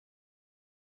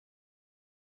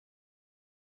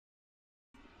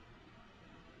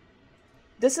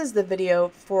This is the video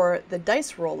for the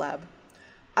dice roll lab.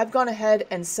 I've gone ahead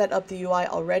and set up the UI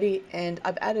already, and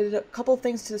I've added a couple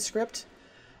things to the script.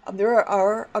 There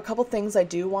are a couple things I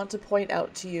do want to point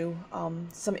out to you,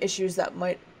 some issues that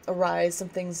might arise, some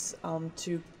things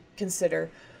to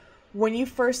consider. When you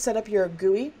first set up your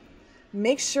GUI,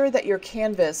 make sure that your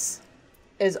canvas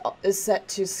is set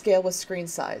to scale with screen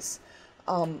size.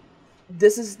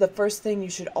 This is the first thing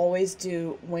you should always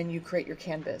do when you create your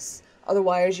canvas.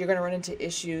 Otherwise, you're going to run into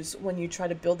issues when you try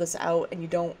to build this out and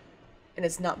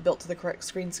it's not built to the correct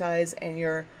screen size and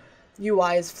your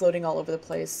UI is floating all over the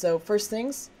place. So first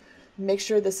things, make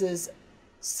sure this is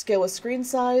scale with screen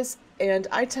size, and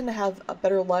I tend to have a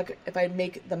better luck if I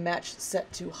make the match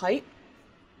set to height.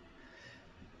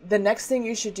 The next thing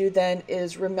you should do then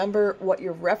is remember what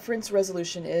your reference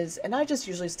resolution is, and I just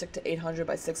usually stick to 800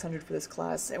 by 600 for this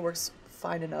class. It works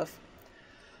fine enough.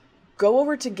 Go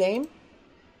over to game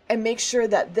and make sure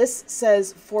that this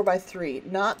says 4:3,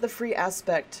 not the free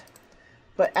aspect,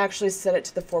 but actually set it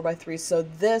to the 4:3. So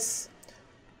this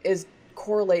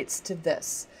correlates to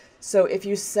this. So if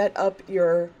you set up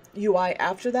your UI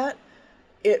after that,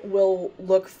 it will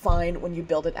look fine when you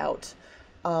build it out.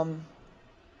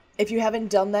 If you haven't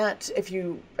done that, if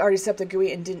you already set up the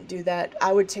GUI and didn't do that,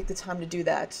 I would take the time to do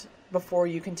that before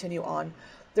you continue on.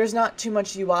 There's not too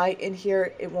much UI in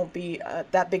here. It won't be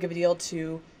that big of a deal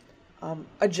to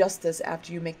adjust this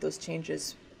after you make those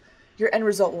changes. Your end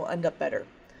result will end up better.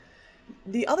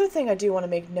 The other thing I do want to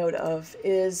make note of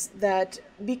is that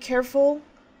be careful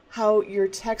how your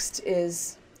text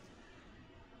is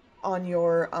on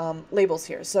your labels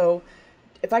here. So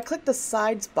if I click the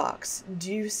sides box,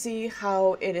 do you see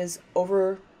how it is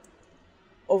over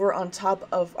on top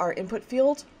of our input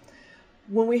field?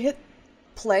 When we hit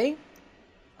play,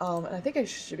 and I think I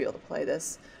should be able to play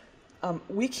this,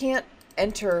 we can't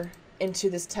enter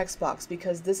into this text box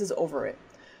because this is over it.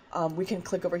 We can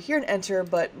click over here and enter,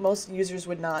 but most users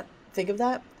would not think of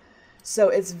that. So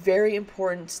it's very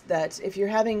important that if you're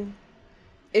having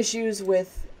issues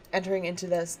with entering into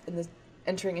this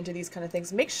entering into these kind of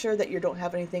things, make sure that you don't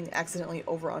have anything accidentally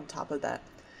over on top of that.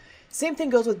 Same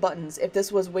thing goes with buttons. If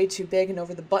this was way too big and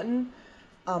over the button,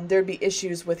 there'd be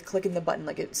issues with clicking the button,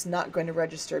 like it's not going to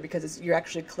register because you're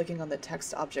actually clicking on the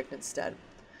text object instead.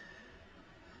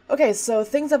 Okay, so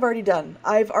things I've already done.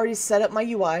 I've already set up my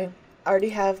UI. I already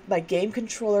have my game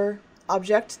controller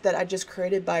object that I just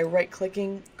created by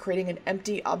right-clicking, creating an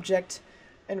empty object,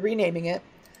 and renaming it.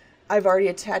 I've already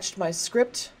attached my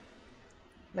script,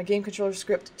 my game controller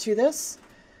script, to this,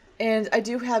 and I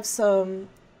do have some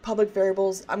public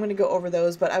variables. I'm going to go over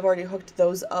those, but I've already hooked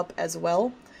those up as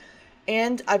well.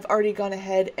 And I've already gone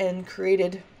ahead and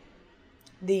created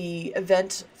the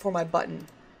event for my button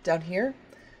down here,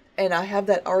 and I have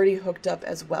that already hooked up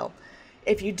as well.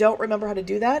 If you don't remember how to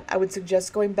do that, I would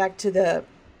suggest going back to the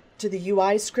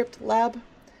UI script lab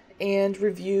and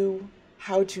review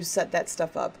how to set that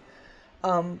stuff up.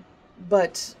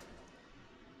 But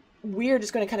we are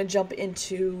just going to kind of jump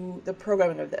into the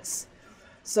programming of this.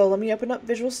 So let me open up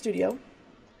Visual Studio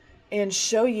and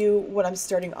show you what I'm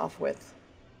starting off with.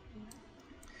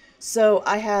 So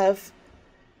I have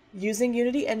using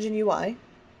Unity Engine UI.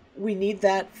 We need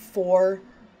that for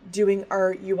doing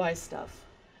our UI stuff.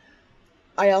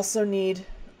 I also need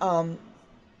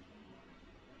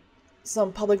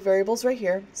some public variables right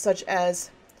here, such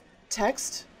as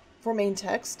text for main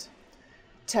text,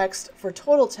 text for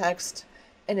total text,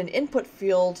 and an input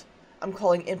field I'm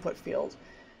calling input field.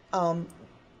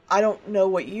 I don't know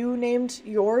what you named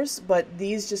yours, but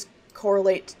these just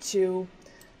correlate to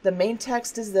the main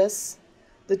text is this,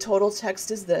 the total text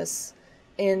is this,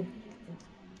 and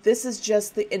this is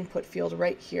just the input field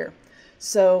right here.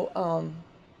 So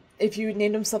if you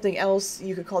named them something else,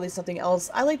 you could call these something else.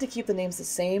 I like to keep the names the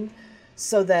same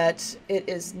so that it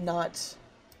is not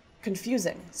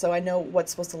confusing, so I know what's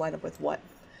supposed to line up with what.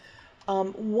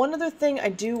 One other thing I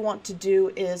do want to do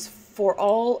is for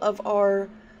all of our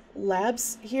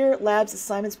labs here, labs,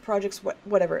 assignments, projects,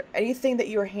 whatever, anything that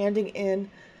you're handing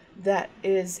in that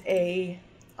is a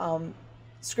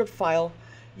script file,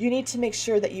 you need to make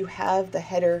sure that you have the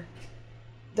header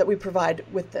that we provide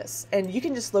with this. And you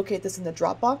can just locate this in the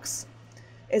Dropbox.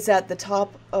 It's at the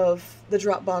top of the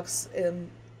Dropbox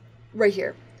right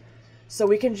here. So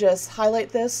we can just highlight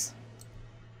this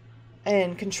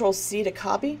and Control C to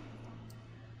copy.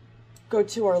 Go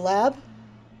to our lab,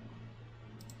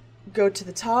 go to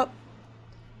the top,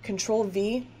 Control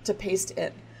V to paste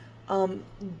in.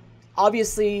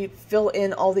 Obviously fill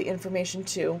in all the information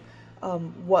too.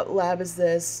 What lab is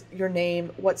this, your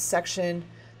name, what section,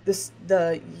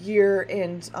 the year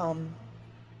and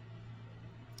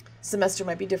semester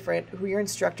might be different, who your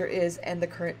instructor is, and the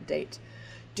current date.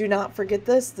 Do not forget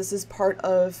this. This is part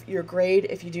of your grade.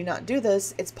 If you do not do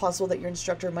this, it's possible that your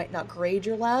instructor might not grade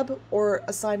your lab or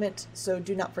assignment, so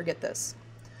do not forget this.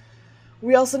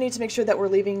 We also need to make sure that we're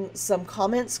leaving some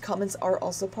comments. Comments are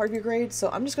also part of your grade, so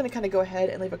I'm just going to kind of go ahead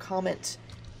and leave a comment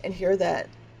in here that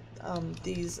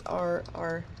these are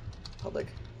our public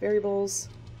variables.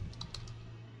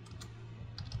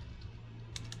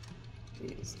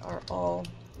 These are all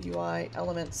UI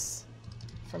elements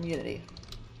from Unity.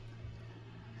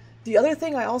 The other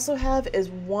thing I also have is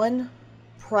one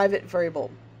private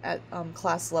variable at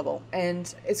class level,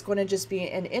 and it's going to just be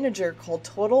an integer called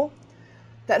total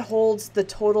that holds the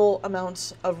total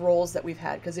amount of rolls that we've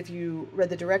had. Because if you read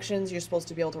the directions, you're supposed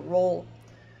to be able to roll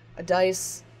a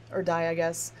dice, or die, I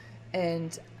guess,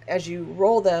 and as you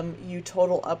roll them, you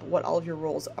total up what all of your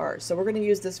rolls are. So we're going to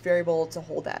use this variable to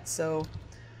hold that. So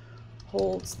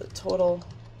holds the total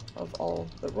of all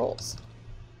the rolls.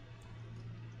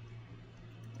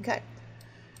 Okay,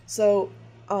 so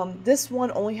this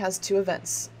one only has two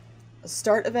events, a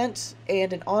start event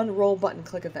and an on roll button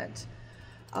click event.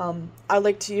 I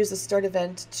like to use the start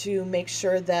event to make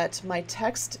sure that my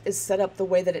text is set up the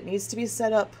way that it needs to be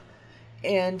set up,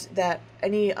 and that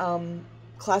any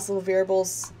class level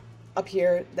variables up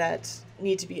here that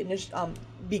need to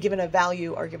be given a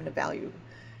value are given a value.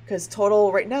 Because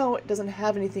total right now it doesn't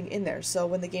have anything in there, so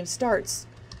when the game starts,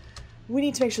 we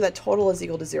need to make sure that total is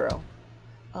equal to 0.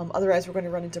 Otherwise, we're going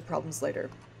to run into problems later.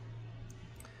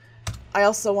 I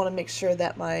also want to make sure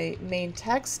that my main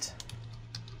text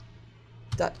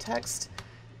 .text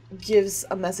gives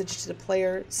a message to the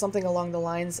player, something along the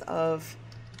lines of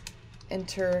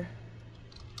enter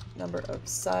number of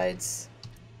sides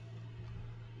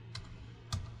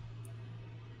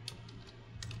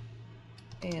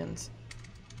and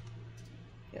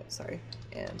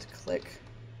and click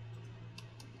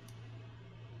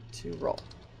to roll.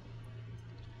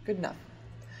 Good enough.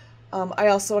 I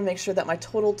also want to make sure that my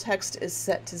total text is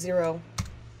set to 0.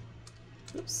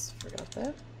 Oops, forgot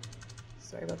that.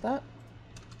 Sorry about that.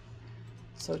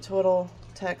 So total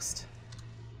text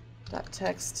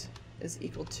 .text is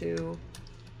equal to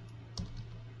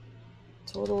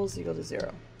total is equal to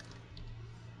 0.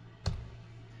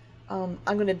 I'm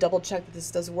going to double check that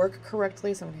this does work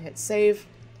correctly, so I'm going to hit save,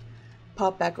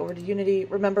 pop back over to Unity.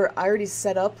 Remember, I already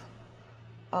set up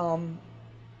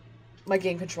my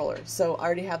game controller, so I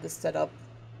already have this set up.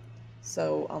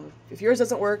 So if yours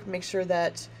doesn't work, make sure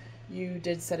that you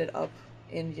did set it up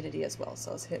in Unity as well.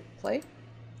 So let's hit play.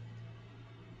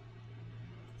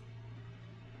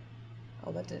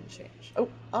 Oh, that didn't change. Oh,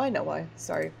 I know why.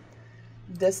 Sorry.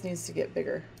 This needs to get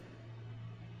bigger.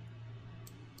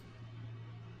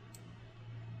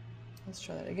 Let's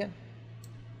try that again.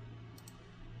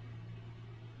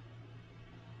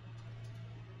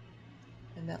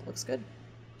 And that looks good.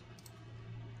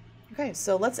 Okay,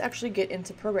 so let's actually get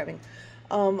into programming.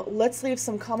 Let's leave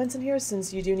some comments in here,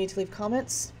 since you do need to leave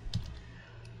comments.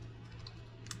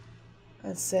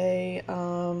 Let's say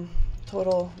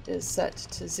total is set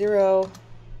to 0.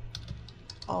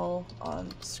 All on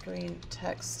screen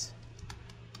text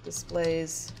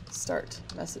displays start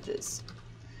messages.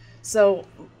 So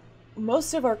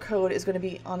most of our code is going to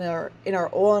be on in our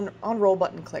on roll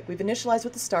button click. We've initialized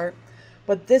with the start,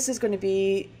 but this is going to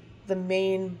be the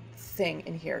main thing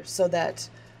in here, so that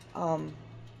we're going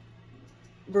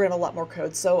to have a lot more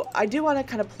code. So I do want to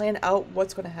kind of plan out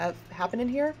what's going to happen in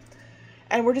here,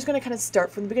 and we're just going to kind of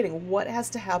start from the beginning. What has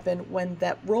to happen when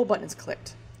that roll button is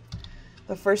clicked?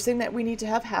 The first thing that we need to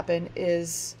have happen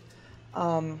is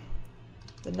the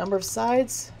number of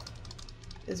sides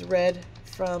is read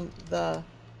from the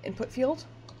input field.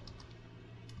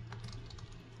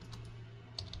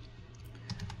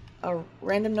 A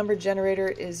random number generator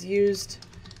is used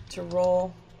to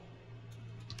roll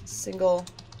a single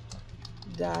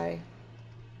die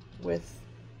with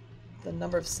the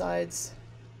number of sides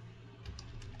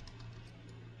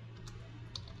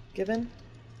given.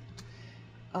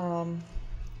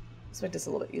 Let's make this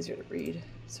a little bit easier to read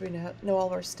so we know all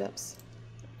of our steps.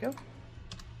 There we go.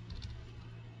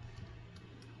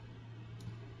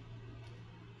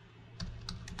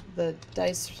 The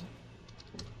dice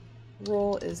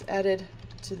roll is added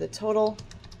to the total.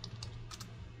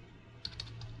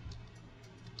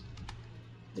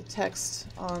 The text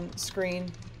on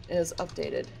screen is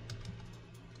updated.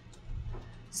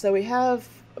 So we have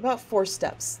about 4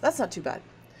 steps. That's not too bad.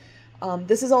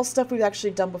 This is all stuff we've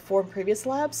actually done before in previous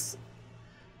labs.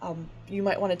 You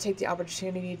might want to take the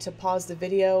opportunity to pause the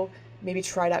video, maybe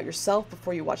try it out yourself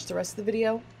before you watch the rest of the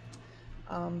video.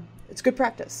 It's good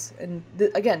practice. And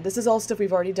again, this is all stuff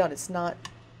we've already done. It's not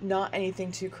not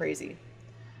anything too crazy.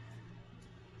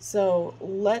 So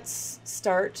let's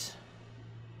start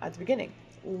at the beginning.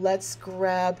 Let's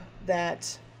grab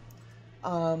that,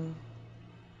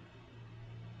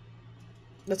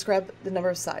 let's grab the number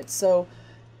of sides. So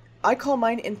I call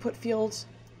mine input field.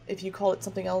 If you call it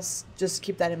something else, just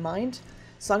keep that in mind.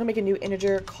 So I'm gonna make a new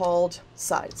integer called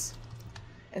sides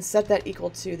and set that equal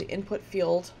to the input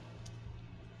field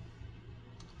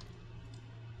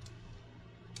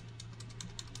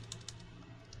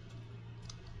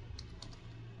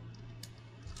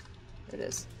there it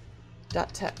is,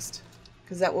 dot text,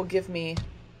 because that will give me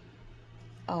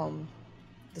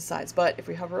the sides. But if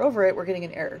we hover over it, we're getting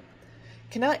an error.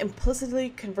 Cannot implicitly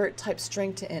convert type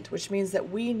string to int, which means that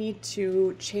we need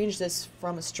to change this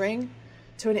from a string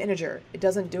to an integer. It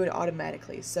doesn't do it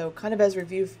automatically. So kind of as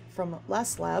review from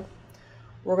last lab,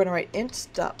 we're going to write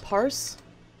int.parse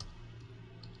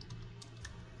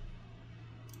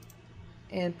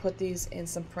and put these in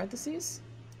some parentheses.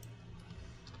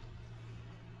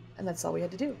 And that's all we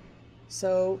had to do.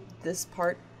 So this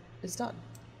part is done.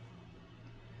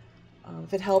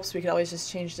 If it helps, we could always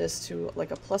just change this to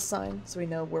like a plus sign so we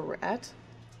know where we're at.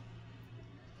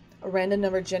 A random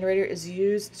number generator is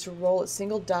used to roll a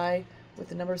single die with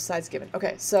the number of sides given.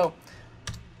 Okay, so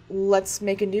let's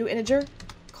make a new integer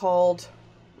called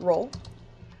roll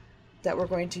that we're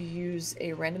going to use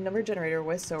a random number generator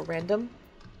with, so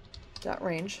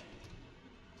random.range.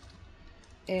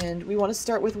 And we want to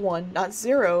start with 1, not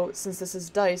 0, since this is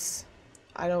dice.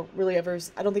 I don't think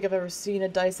I've ever seen a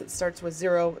dice that starts with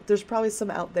 0. There's probably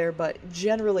some out there, but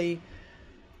generally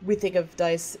we think of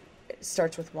dice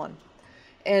starts with 1.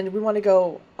 And we want to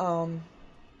go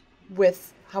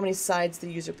with how many sides the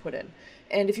user put in.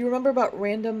 And if you remember about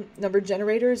random number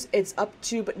generators, it's up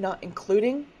to but not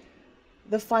including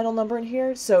the final number in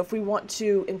here. So if we want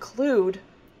to include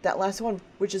that last one,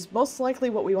 which is most likely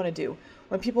what we want to do,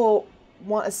 when people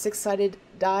want a 6-sided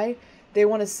die, they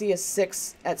want to see a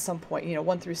 6 at some point,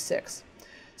 1 through 6.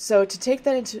 So to take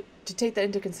that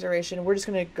into consideration, we're just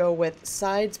going to go with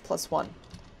sides plus 1,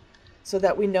 so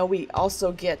that we know we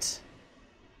also get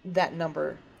that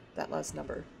number, that last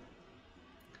number.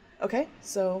 Okay,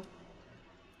 so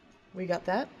we got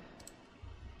that.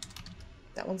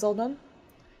 That one's all done.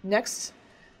 Next,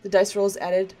 the dice roll is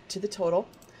added to the total.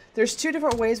 There's 2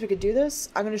 different ways we could do this.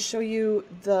 I'm going to show you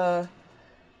the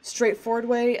straightforward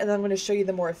way, and then I'm going to show you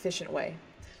the more efficient way.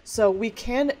 So we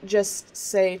can just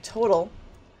say total,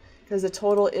 because the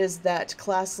total is that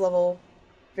class level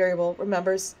variable.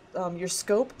 Remember, your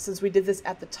scope, since we did this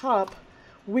at the top,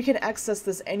 we can access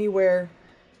this anywhere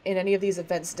in any of these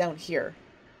events down here.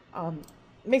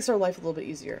 Makes our life a little bit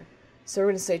easier. So we're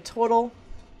going to say total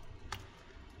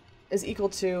is equal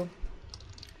to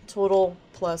total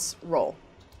plus roll.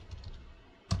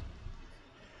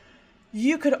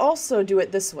 You could also do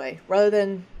it this way. Rather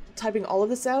than typing all of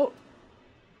this out,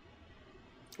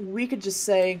 we could just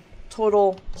say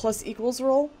total plus equals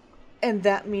roll, and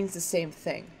that means the same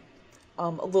thing. A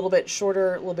little bit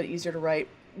shorter, a little bit easier to write,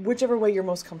 whichever way you're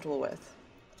most comfortable with.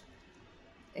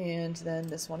 And then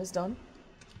this one is done.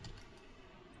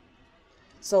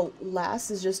 So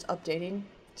last is just updating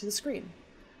to the screen.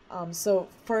 So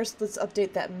first, let's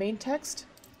update that main text.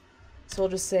 So we'll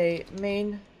just say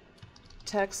main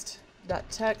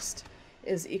text.text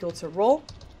is equal to roll,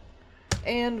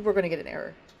 and we're going to get an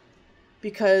error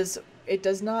because it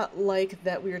does not like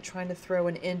that we are trying to throw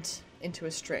an int into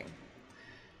a string.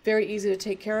 Very easy to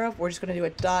take care of. We're just going to do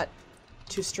a dot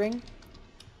to string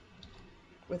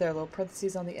with our little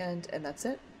parentheses on the end, and that's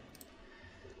it.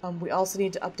 We also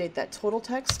need to update that total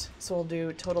text, so we'll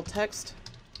do total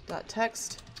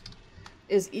text.text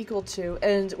is equal to,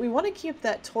 and we want to keep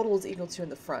that total is equal to in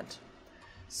the front.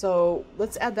 So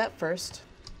let's add that first.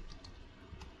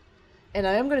 And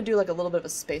I am going to do like a little bit of a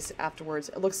space afterwards.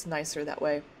 It looks nicer that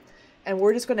way. And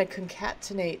we're just going to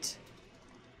concatenate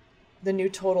the new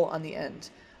total on the end.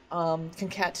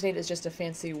 Concatenate is just a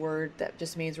fancy word that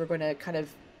just means we're going to kind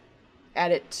of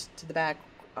add it to the back.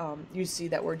 You see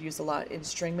that word used a lot in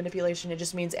string manipulation. It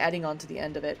just means adding on to the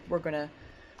end of it. We're going to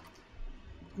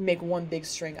make one big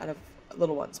string out of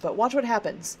little ones. But watch what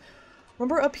happens.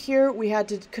 Remember up here we had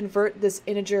to convert this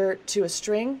integer to a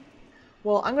string?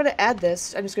 Well, I'm going to add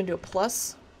this. I'm just going to do a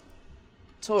plus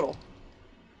total.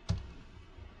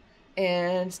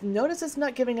 And notice it's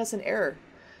not giving us an error.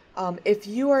 If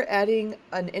you are adding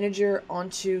an integer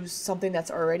onto something that's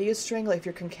already a string, like if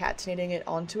you're concatenating it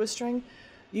onto a string,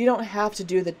 you don't have to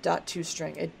do the dot to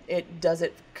string. It does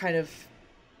it kind of,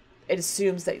 it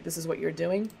assumes that this is what you're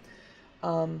doing.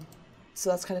 So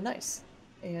that's kind of nice.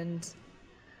 And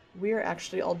we are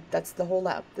actually all, that's the whole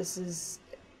lab. This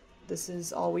This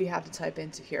is all we have to type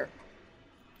into here.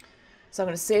 So I'm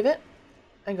going to save it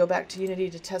and go back to Unity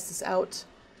to test this out.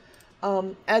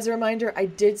 As a reminder, I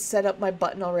did set up my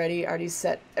button already. I already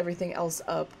set everything else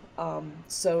up.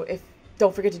 So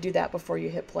don't forget to do that before you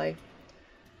hit play.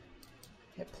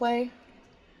 Hit play.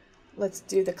 Let's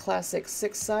do the classic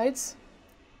 6 sides.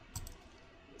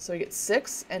 So we get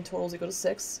 6, and totals equal to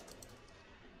 6.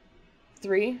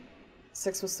 3.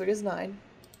 6 plus 3 is 9.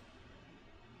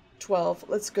 12.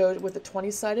 Let's go with the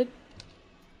 20-sided.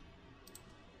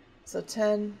 So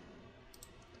 10,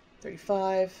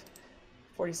 35,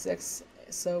 46.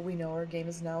 So we know our game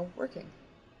is now working.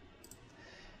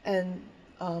 And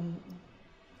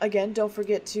again, don't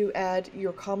forget to add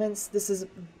your comments. This is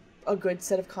a good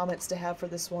set of comments to have for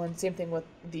this one. Same thing with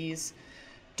these.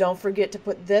 Don't forget to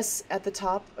put this at the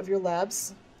top of your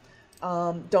labs.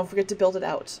 Don't forget to build it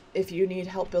out. If you need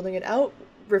help building it out,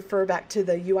 refer back to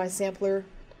the UI sampler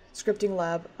scripting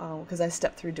lab, because I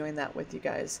stepped through doing that with you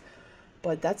guys.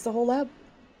 But that's the whole lab.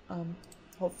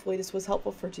 Hopefully this was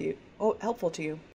helpful to you.